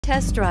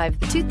Test drive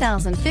the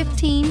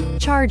 2015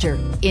 Charger.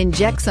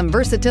 Inject some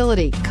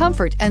versatility,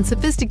 comfort, and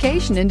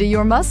sophistication into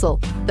your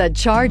muscle. The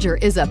Charger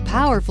is a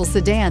powerful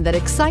sedan that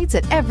excites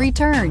at every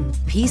turn.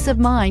 Peace of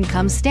mind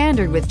comes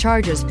standard with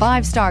Charger's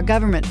 5-star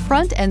government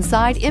front and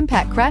side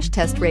impact crash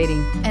test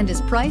rating and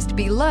is priced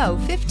below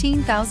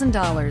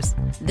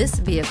 $15,000. This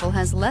vehicle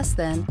has less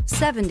than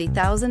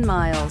 70,000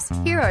 miles.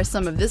 Here are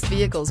some of this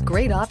vehicle's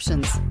great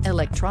options: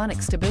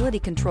 electronic stability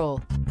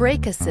control,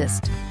 brake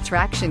assist,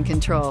 traction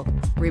control,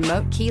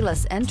 remote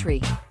keyless entry,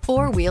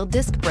 4-wheel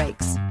disc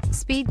brakes,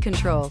 speed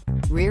control,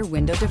 rear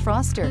window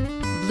defroster,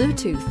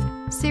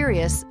 Bluetooth,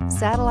 Sirius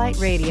satellite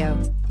radio,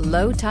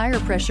 low tire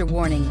pressure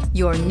warning.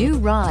 Your new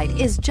ride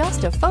is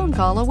just a phone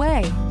call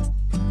away.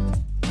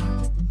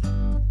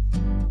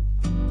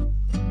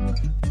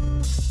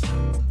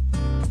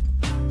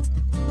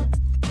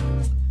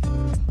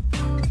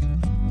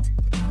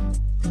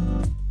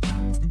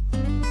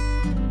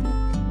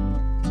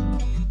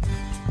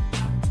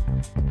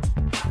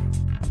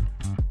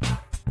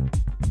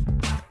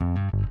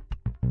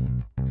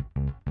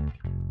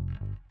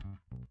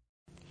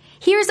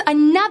 Here's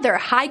another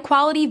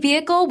high-quality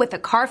vehicle with a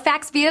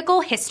Carfax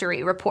Vehicle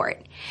History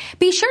Report.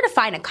 Be sure to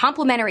find a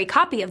complimentary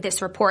copy of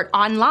this report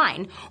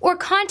online or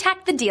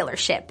contact the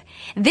dealership.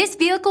 This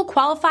vehicle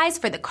qualifies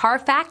for the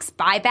Carfax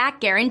Buyback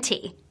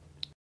Guarantee.